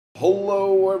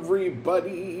Hello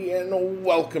everybody and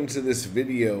welcome to this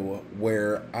video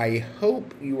where I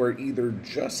hope you are either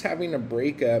just having a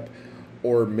breakup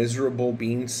or miserable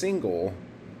being single,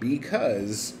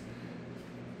 because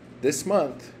this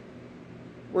month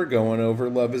we're going over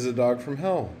Love is a Dog from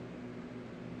Hell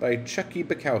by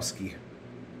Bukowski.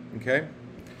 Okay?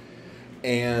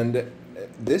 And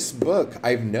this book,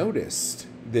 I've noticed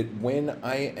that when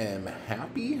I am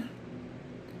happy,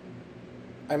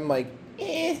 I'm like,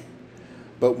 eh.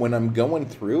 But when I'm going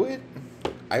through it,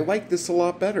 I like this a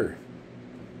lot better.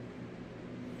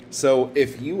 So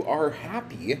if you are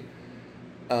happy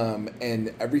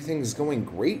and everything's going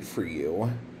great for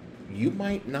you, you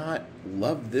might not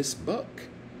love this book.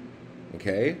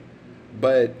 Okay?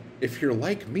 But if you're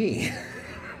like me,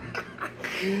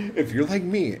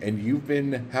 and you've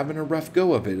been having a rough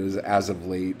go of it as of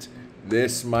late,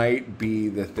 this might be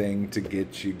the thing to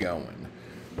get you going.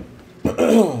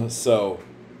 So,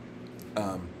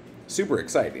 super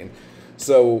exciting.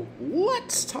 So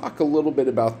let's talk a little bit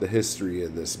about the history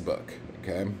of this book,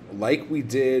 okay? Like we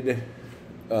did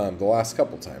the last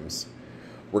couple times,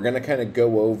 we're going to kind of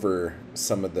go over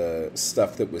some of the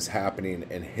stuff that was happening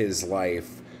in his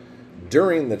life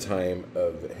during the time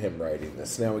of him writing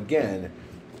this. Now, again,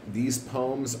 these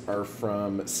poems are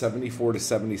from 74 to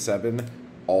 77,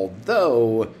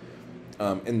 although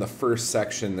in the first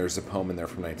section, there's a poem in there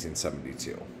from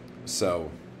 1972.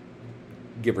 So,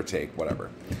 give or take, whatever.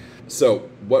 So,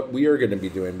 what we are going to be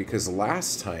doing, because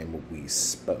last time we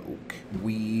spoke,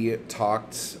 we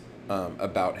talked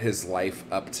about his life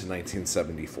up to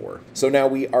 1974. So now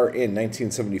we are in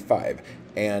 1975.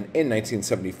 And in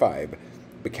 1975,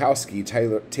 Bukowski,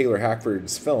 Taylor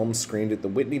Hackford's film, screened at the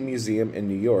Whitney Museum in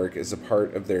New York as a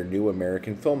part of their New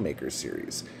American Filmmakers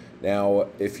series. Now,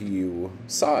 if you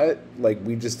saw it, like,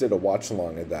 we just did a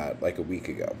watch-along of that like a week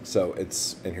ago. So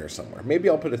it's in here somewhere. Maybe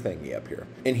I'll put a thingy up here.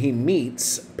 And he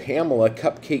meets Pamela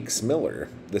Cupcakes Miller,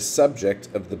 the subject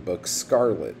of the book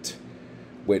Scarlet,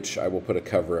 which I will put a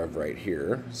cover of right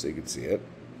here so you can see it.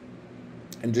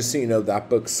 And just so you know, that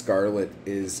book Scarlet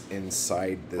is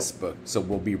inside this book, so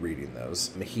we'll be reading those.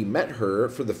 He met her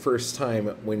for the first time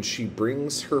when she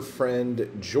brings her friend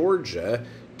Georgia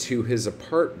to his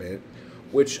apartment,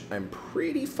 which I'm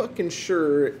pretty fucking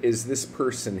sure is this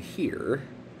person here.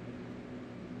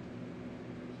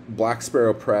 Black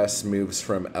Sparrow Press moves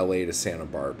from LA to Santa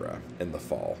Barbara in the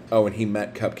fall. Oh, and he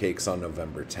met Cupcakes on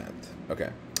November 10th.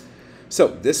 Okay. So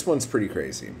this one's pretty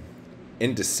crazy.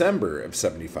 In December of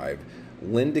 75,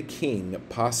 Linda King,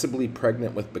 possibly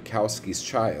pregnant with Bukowski's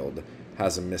child,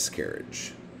 has a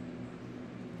miscarriage.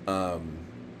 And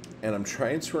I'm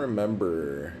trying to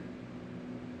remember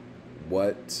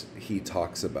what he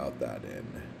talks about that in.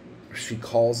 She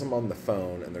calls him on the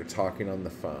phone, and they're talking on the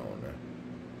phone,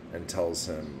 and tells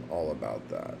him all about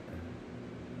that.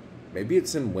 Maybe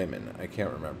it's in Women. I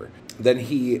can't remember. Then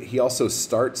he also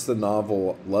starts the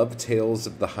novel Love Tales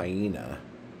of the Hyena,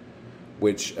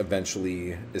 which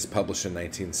eventually is published in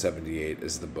 1978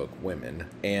 as the book Women.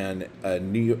 And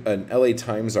an LA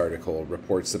Times article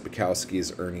reports that Bukowski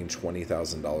is earning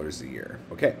 $20,000 a year.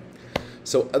 Okay.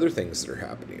 So other things that are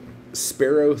happening.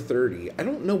 Sparrow 30. I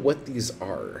don't know what these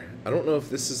are. I don't know if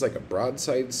this is like a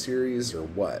broadside series or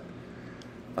what.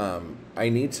 I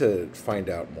need to find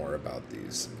out more about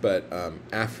these. But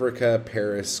Africa,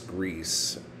 Paris,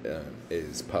 Greece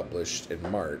is published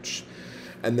in March.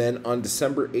 And then on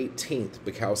December 18th,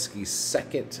 Bukowski's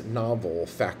second novel,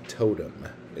 Factotum,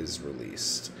 is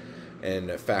released. And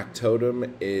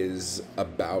Factotum is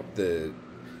about the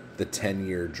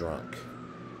 10-year drunk.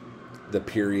 The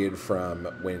period from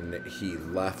when he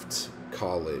left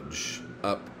college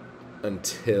up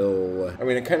until... I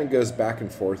mean, it kind of goes back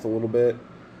and forth a little bit,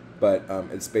 but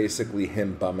it's basically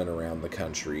him bumming around the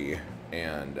country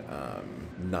and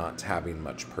not having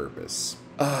much purpose.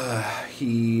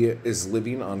 He is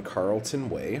living on Carlton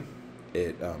Way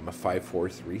at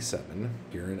 5437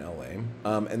 here in LA.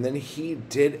 And then he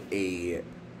did a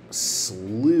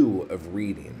slew of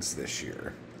readings this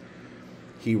year.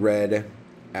 He read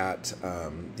at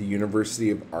the University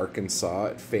of Arkansas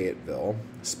at Fayetteville,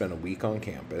 spent a week on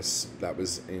campus. That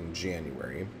was in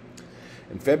January.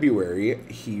 In February,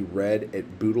 he read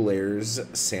at Baudelaire's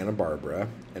Santa Barbara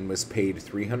and was paid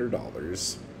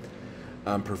 $300.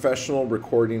 Professional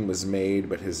recording was made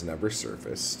but has never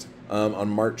surfaced. On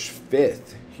March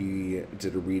 5th, he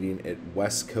did a reading at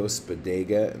West Coast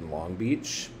Bodega in Long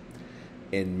Beach.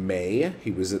 In May,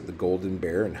 he was at the Golden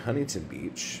Bear in Huntington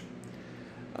Beach.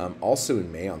 Also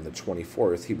in May, on the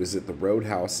 24th, he was at the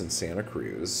Roadhouse in Santa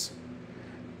Cruz.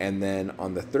 And then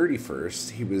on the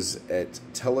 31st, he was at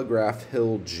Telegraph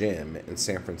Hill Gym in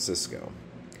San Francisco.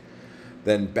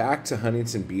 Then back to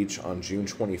Huntington Beach on June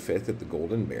 25th at the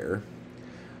Golden Bear.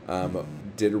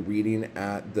 Did a reading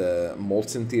at the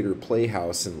Moulton Theater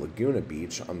Playhouse in Laguna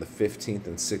Beach on the 15th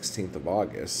and 16th of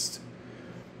August.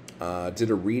 Did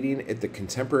a reading at the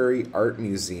Contemporary Art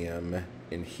Museum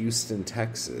in Houston,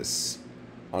 Texas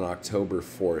on October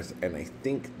 4th. And I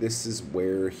think this is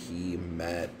where he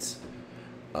met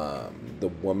the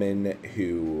woman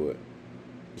who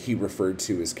he referred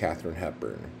to as Katharine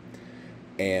Hepburn.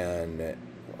 And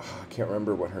I can't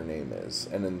remember what her name is.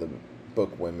 And in the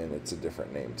book Women, it's a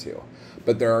different name too.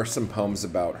 But there are some poems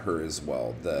about her as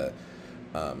well. The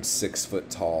 6 foot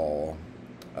tall,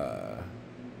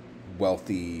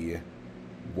 wealthy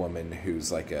woman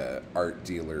who's like a art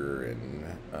dealer and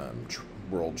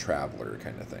world traveler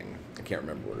kind of thing. I can't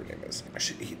remember what her name is.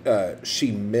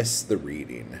 She missed the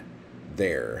reading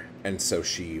there, and so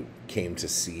she came to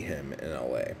see him in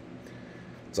LA.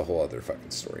 It's a whole other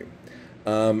fucking story.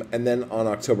 And then on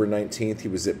October 19th, he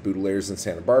was at Baudelaire's in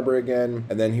Santa Barbara again.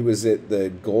 And then he was at the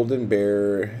Golden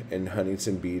Bear in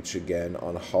Huntington Beach again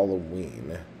on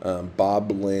Halloween.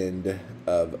 Bob Lind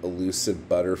of Elusive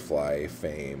Butterfly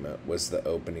fame was the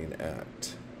opening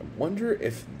act. I wonder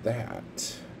if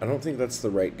that... I don't think that's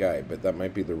the right guy, but that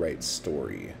might be the right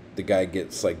story. The guy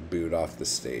gets like booed off the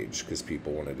stage because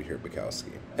people wanted to hear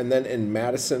Bukowski. And then in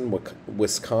Madison,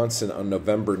 Wisconsin on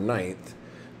November 9th,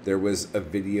 there was a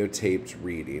videotaped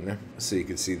reading, so you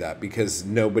can see that, because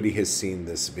nobody has seen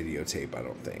this videotape, I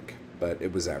don't think, but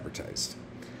it was advertised.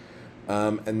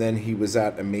 And then he was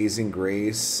at Amazing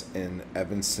Grace in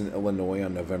Evanston, Illinois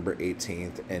on November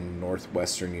 18th, and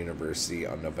Northwestern University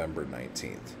on November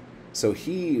 19th. So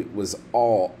he was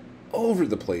all over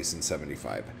the place in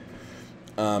 75.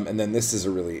 And then this is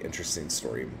a really interesting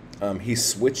story. He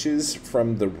switches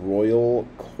from the Royal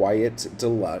Quiet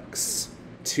Deluxe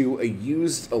to a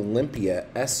used Olympia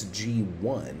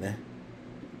SG-1,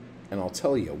 and I'll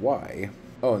tell you why.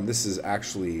 Oh, and this is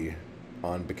actually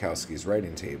on Bukowski's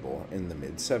writing table in the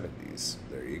mid-70s.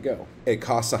 There you go. It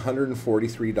costs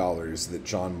 $143 that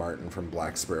John Martin from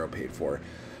Black Sparrow paid for,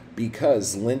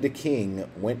 because Linda King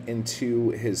went into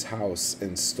his house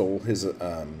and stole his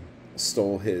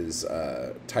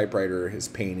typewriter, his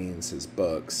paintings, his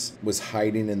books, was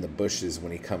hiding in the bushes.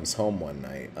 When he comes home one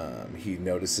night, he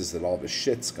notices that all of his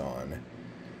shit's gone.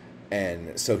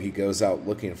 And so he goes out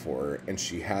looking for her, and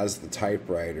she has the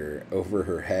typewriter over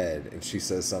her head, and she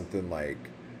says something like,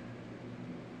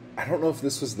 I don't know if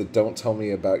this was the "don't tell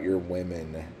me about your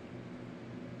women"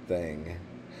 thing.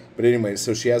 But anyway,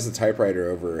 so she has the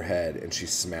typewriter over her head, and she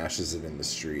smashes it in the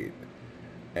street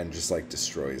and just like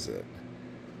destroys it.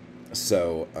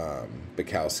 So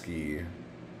Bukowski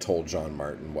told John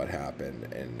Martin what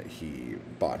happened, and he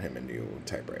bought him a new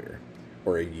typewriter,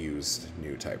 or a used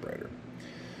new typewriter.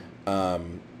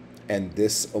 And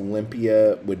this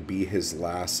Olympia would be his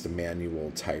last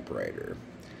manual typewriter.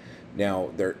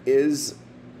 Now, there is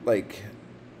like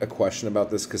a question about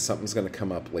this because something's going to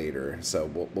come up later, so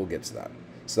we'll get to that.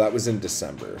 So that was in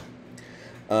December.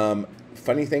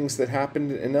 Funny things that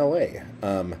happened in LA.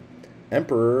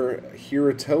 Emperor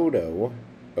Hirohito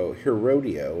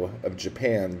of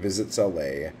Japan visits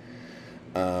LA,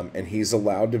 and he's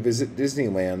allowed to visit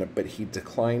Disneyland, but he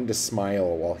declined to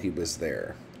smile while he was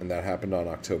there, and that happened on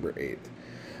October 8th.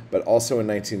 But also in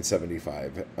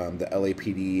 1975, the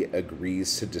LAPD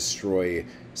agrees to destroy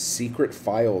secret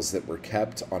files that were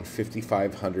kept on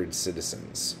 5,500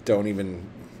 citizens. I don't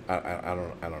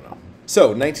know. So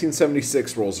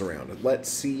 1976 rolls around. Let's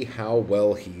see how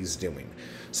well he's doing.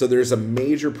 So there's a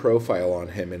major profile on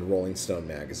him in Rolling Stone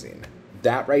magazine.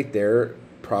 That right there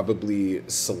probably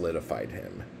solidified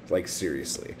him. Like,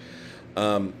 seriously.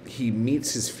 He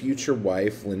meets his future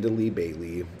wife, Linda Lee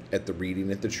Bailey, at the reading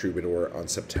at the Troubadour on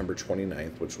September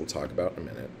 29th, which we'll talk about in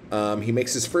a minute. He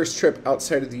makes his first trip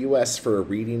outside of the U.S. for a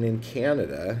reading in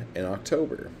Canada in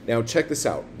October. Now, check this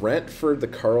out. Rent for the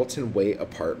Carlton Way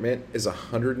apartment is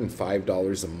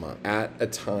 $105 a month at a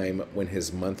time when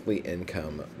his monthly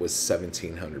income was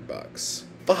 $1,700.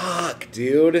 Fuck,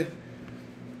 dude.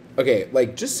 Okay,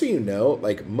 like, just so you know,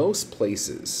 like, most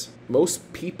places,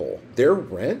 most people, their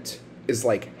rent is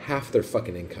like half their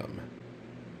fucking income.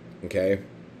 Okay?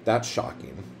 That's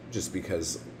shocking, just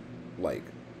because, like,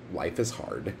 life is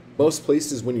hard. Most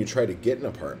places, when you try to get an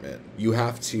apartment, you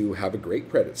have to have a great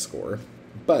credit score,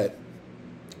 but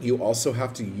you also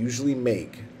have to usually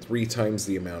make 3 times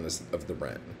the amount of the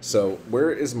rent. So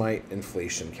where is my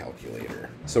inflation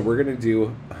calculator? So we're going to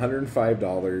do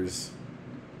 $105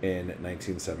 in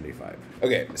 1975.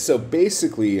 Okay, so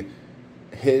basically,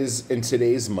 in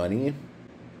today's money,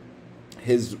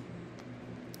 his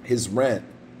rent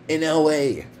in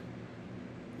LA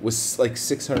was like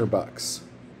 $600.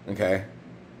 Okay?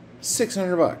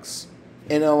 $600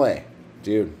 in LA.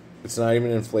 Dude, it's not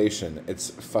even inflation. It's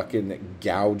fucking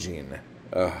gouging.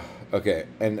 Okay,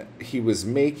 and he was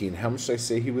making, how much did I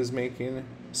say he was making?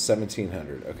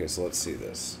 $1,700. Okay, so let's see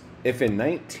this. If in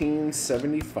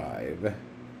 1975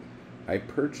 I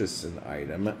purchased an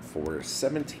item for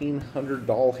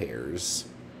 $1,700 hairs,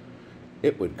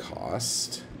 it would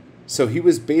cost... So he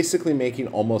was basically making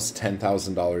almost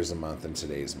 $10,000 a month in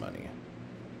today's money.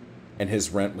 And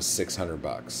his rent was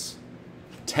 $600.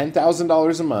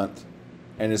 $10,000 a month,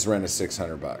 and his rent is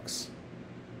 $600.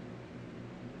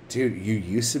 Dude, you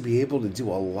used to be able to do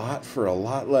a lot for a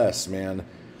lot less, man.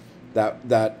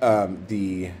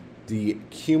 The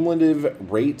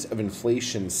cumulative rate of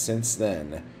inflation since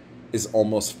then is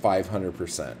almost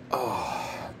 500%.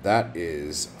 Oh, that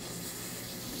is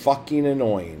fucking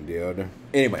annoying, dude.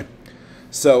 Anyway,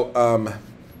 so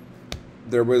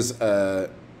there was a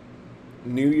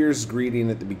New Year's greeting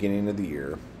at the beginning of the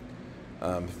year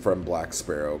from Black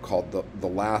Sparrow called The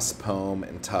Last Poem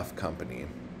and Tough Company.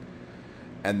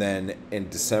 And then in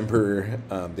December,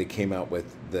 they came out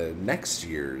with the next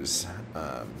year's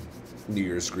New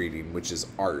Year's greeting, which is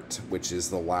Art, which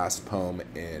is the last poem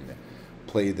in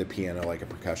Play the Piano Like a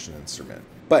Percussion Instrument.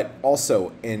 But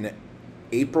also in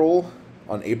April,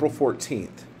 on April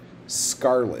 14th,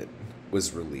 Scarlet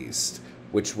was released,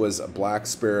 which was a Black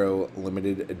Sparrow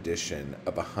limited edition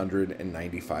of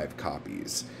 195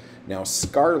 copies. Now,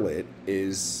 Scarlet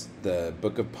is the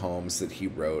book of poems that he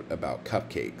wrote about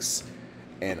cupcakes.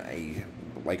 And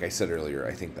like I said earlier,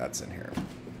 I think that's in here.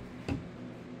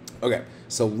 Okay,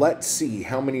 so let's see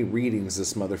how many readings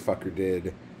this motherfucker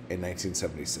did in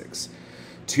 1976.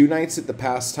 2 nights at the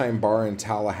Pastime Bar in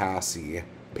Tallahassee,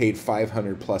 paid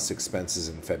 $500 plus expenses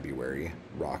in February,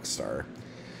 rockstar.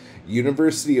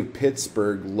 University of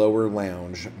Pittsburgh Lower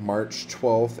Lounge, March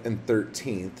 12th and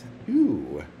 13th.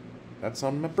 Ooh, that's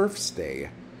on my birthday.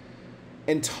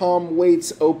 And Tom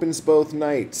Waits opens both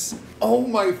nights. Oh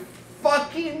my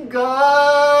fucking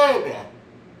God!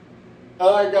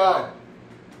 Oh my God.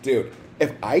 Dude,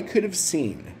 if I could have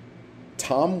seen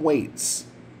Tom Waits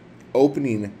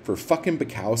opening for fucking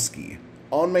Bukowski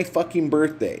on my fucking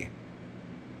birthday,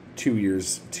 2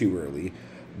 years too early,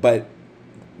 but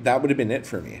that would have been it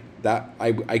for me. That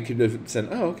I could have said,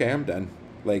 oh, okay, I'm done.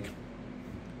 Like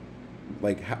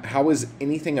how is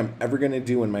anything I'm ever going to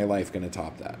do in my life going to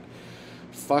top that?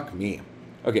 Fuck me.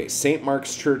 Okay, St.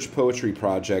 Mark's Church Poetry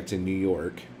Project in New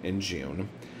York in June.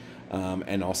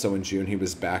 And also in June, he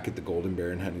was back at the Golden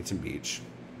Bear in Huntington Beach.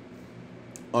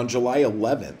 On July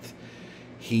 11th,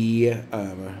 he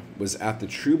was at the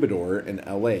Troubadour in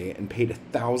LA and paid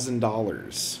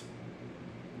 $1,000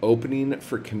 opening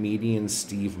for comedian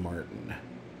Steve Martin.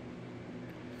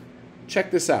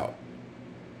 Check this out.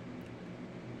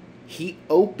 He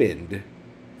opened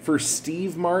for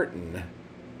Steve Martin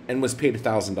and was paid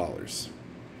 $1,000.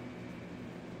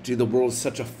 Dude, the world is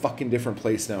such a fucking different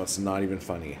place now. It's not even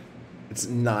funny. It's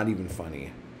not even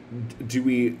funny. Do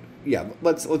we... Yeah,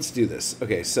 let's do this.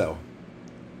 Okay, so...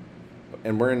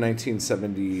 And we're in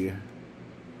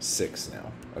 1976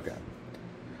 now. Okay.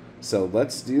 So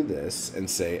let's do this and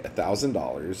say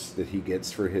 $1,000 that he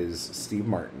gets for his Steve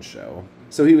Martin show.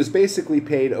 So he was basically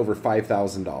paid over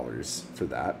 $5,000 for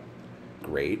that.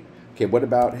 Great. Okay, what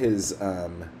about his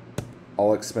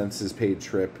all expenses paid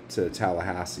trip to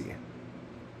Tallahassee?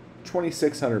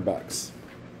 $2,600.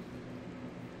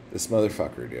 This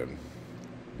motherfucker, dude.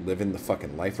 Living the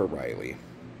fucking life of Riley.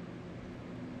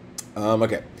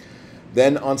 Okay.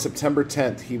 Then on September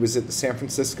 10th, he was at the San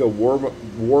Francisco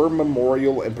War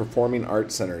Memorial and Performing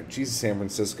Arts Center. Jesus, San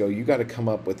Francisco, you got to come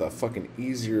up with a fucking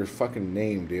easier fucking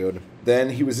name, dude.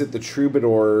 Then he was at the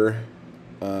Troubadour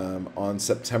on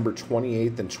September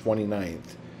 28th and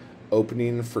 29th,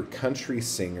 opening for country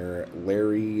singer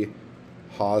Larry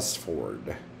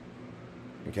Hosford.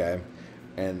 Okay,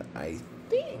 and I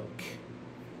think,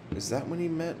 is that when he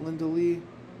met Linda Lee?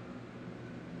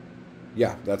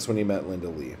 Yeah, that's when he met Linda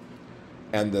Lee.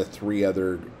 And the 2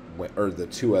 other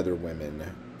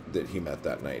women that he met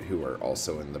that night who are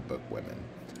also in the book Women.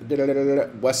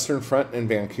 Western Front in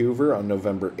Vancouver on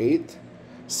November 8th.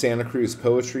 Santa Cruz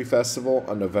Poetry Festival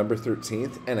on November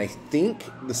 13th. And I think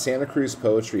the Santa Cruz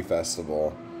Poetry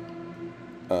Festival,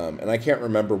 and I can't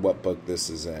remember what book this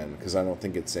is in because I don't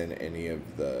think it's in any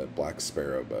of the Black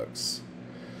Sparrow books.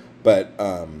 But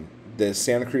the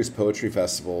Santa Cruz Poetry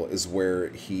Festival is where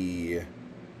he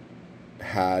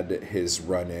had his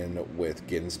run-in with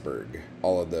Ginsberg,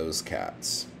 all of those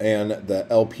cats. And the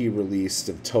LP released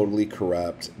of Totally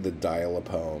Corrupt, The Dial of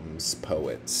Poems,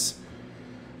 Poets.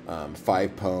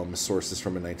 5 poems, sources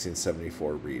from a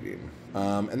 1974 reading.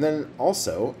 And then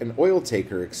also, an oil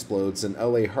tanker explodes in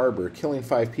LA Harbor, killing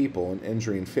 5 people and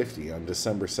injuring 50 on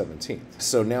December 17th.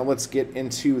 So now let's get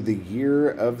into the year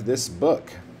of this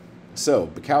book. So,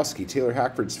 Bukowski, Taylor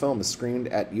Hackford's film is screened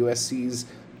at USC's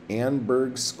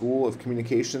Annenberg School of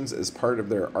Communications as part of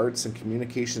their Arts and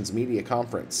Communications Media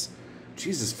Conference.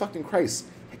 Jesus fucking Christ.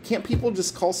 Can't people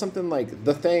just call something like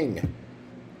The Thing?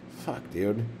 Fuck,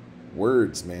 dude.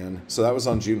 Words, man. So that was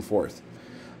on June 4th.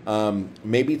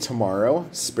 Maybe Tomorrow,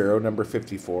 Sparrow number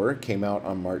 54, came out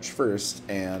on March 1st,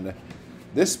 and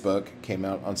this book came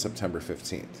out on September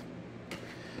 15th.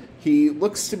 He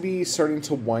looks to be starting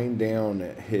to wind down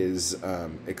his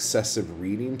excessive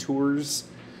reading tours.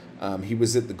 He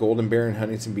was at the Golden Bear in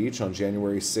Huntington Beach on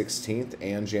January 16th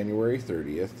and January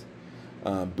 30th.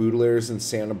 Boudelaire's in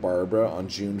Santa Barbara on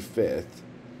June 5th.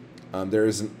 There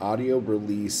is an audio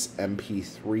release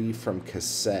MP3 from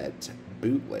cassette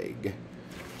bootleg.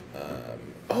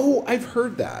 Oh, I've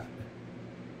heard that.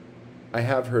 I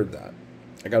have heard that.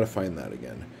 I gotta find that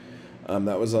again.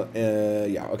 That was,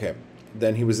 yeah, okay.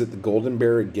 Then he was at the Golden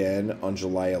Bear again on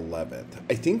July 11th.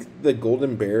 I think the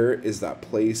Golden Bear is that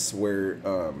place where,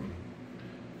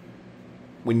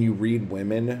 when you read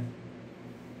women,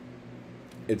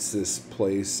 it's this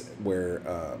place where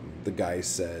the guy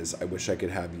says, I wish I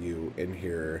could have you in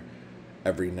here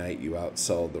every night you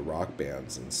outsell the rock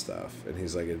bands and stuff. And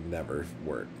he's like, it'd never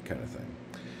work, kind of thing.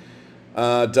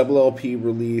 Double LP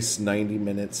release, 90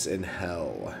 Minutes in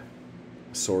Hell.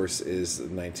 Source is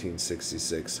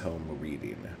 1966 home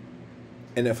reading.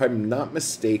 And if I'm not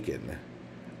mistaken,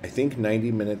 I think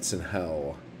 90 Minutes in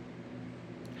Hell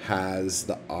has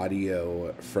the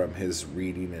audio from his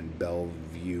reading in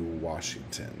Bellevue,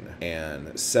 Washington.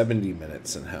 And 70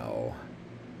 Minutes in Hell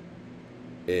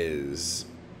is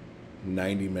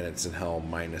 90 Minutes in Hell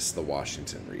minus the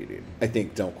Washington reading. I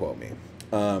think, don't quote me.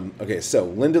 Okay, so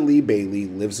Linda Lee Bailey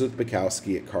lives with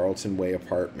Bukowski at Carlton Way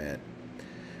apartment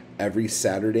every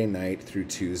Saturday night through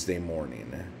Tuesday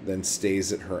morning, then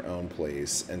stays at her own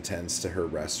place and tends to her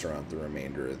restaurant the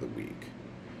remainder of the week.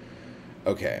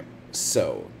 Okay,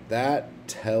 so that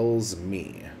tells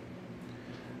me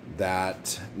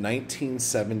that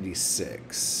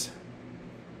 1976,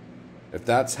 if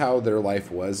that's how their life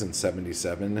was in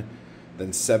 77,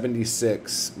 then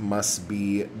 76 must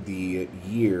be the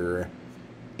year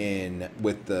in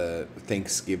with the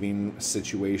Thanksgiving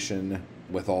situation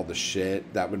with all the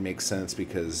shit. That would make sense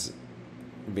because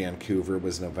Vancouver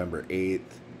was November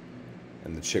 8th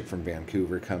and the chick from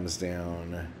Vancouver comes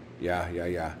down.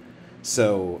 Yeah.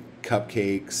 So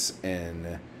cupcakes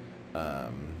and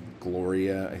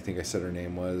Gloria, I think I said her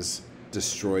name was,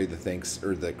 destroy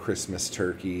the Christmas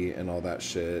turkey and all that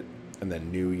shit. And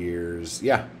then New Year's.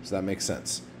 Yeah, so that makes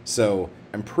sense. So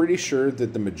I'm pretty sure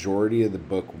that the majority of the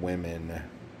book Women,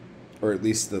 or at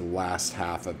least the last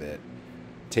half of it,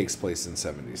 takes place in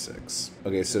 76.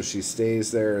 Okay, so she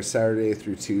stays there Saturday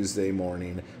through Tuesday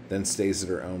morning, then stays at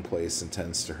her own place and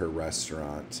tends to her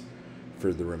restaurant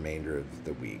for the remainder of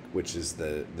the week, which is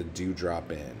the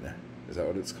Dewdrop Inn. Is that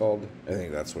what it's called? I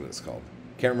think that's what it's called.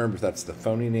 Can't remember if that's the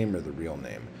phony name or the real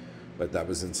name, but that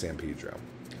was in San Pedro.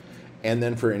 And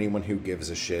then for anyone who gives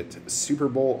a shit, Super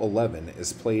Bowl 11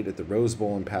 is played at the Rose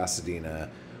Bowl in Pasadena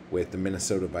with the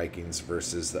Minnesota Vikings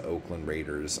versus the Oakland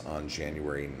Raiders on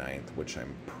January 9th, which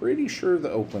I'm pretty sure the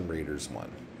Oakland Raiders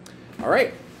won. All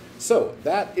right, so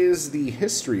that is the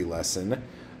history lesson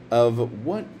of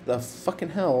what the fucking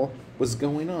hell was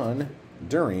going on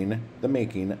during the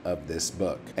making of this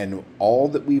book. And all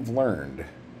that we've learned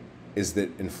is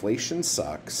that inflation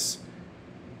sucks,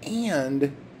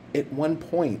 and at one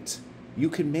point you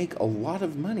could make a lot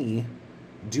of money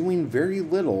doing very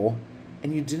little,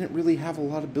 and you didn't really have a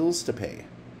lot of bills to pay.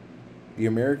 The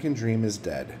American dream is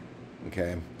dead,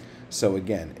 okay? So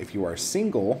again, if you are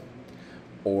single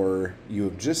or you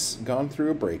have just gone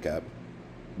through a breakup,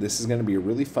 this is going to be a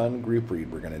really fun group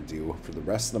read we're going to do for the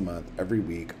rest of the month, every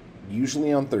week,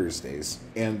 usually on Thursdays.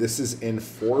 And this is in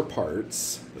 4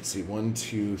 parts. Let's see, 1,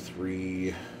 2,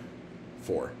 3,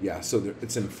 4. Yeah, so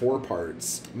it's in 4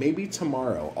 parts. Maybe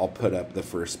tomorrow I'll put up the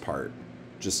first part,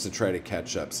 just to try to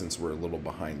catch up since we're a little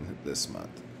behind this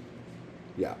month.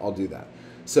 Yeah, I'll do that.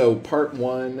 So part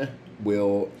 1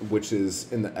 which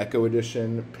is in the Echo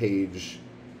edition, page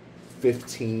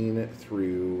 15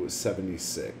 through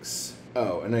 76.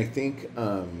 Oh, and I think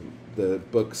the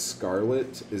book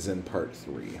Scarlet is in part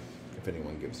 3, if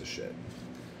anyone gives a shit.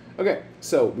 Okay,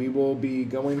 so we will be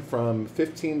going from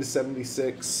 15 to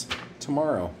 76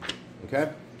 tomorrow,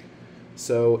 okay?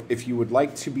 So if you would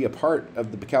like to be a part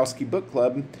of the Bukowski Book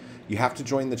Club, you have to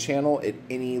join the channel at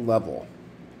any level.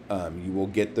 you will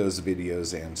get those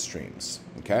videos and streams.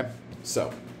 Okay?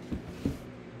 So,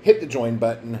 hit the join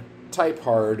button, type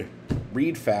hard,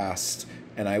 read fast,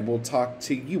 and I will talk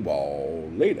to you all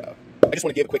later. I just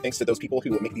want to give a quick thanks to those people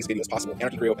who make these videos possible.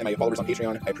 Anarchy Crew and my followers on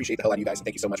Patreon. I appreciate the hell out of you guys.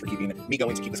 Thank you so much for keeping me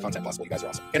going to keep this content possible. You guys are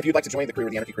awesome. And if you'd like to join the crew or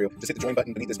the Anarchy Crew, just hit the join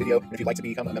button beneath this video. And if you'd like to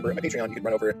become a member of my Patreon, you can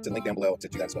run over to the link down below to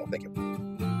do that as well. Thank you.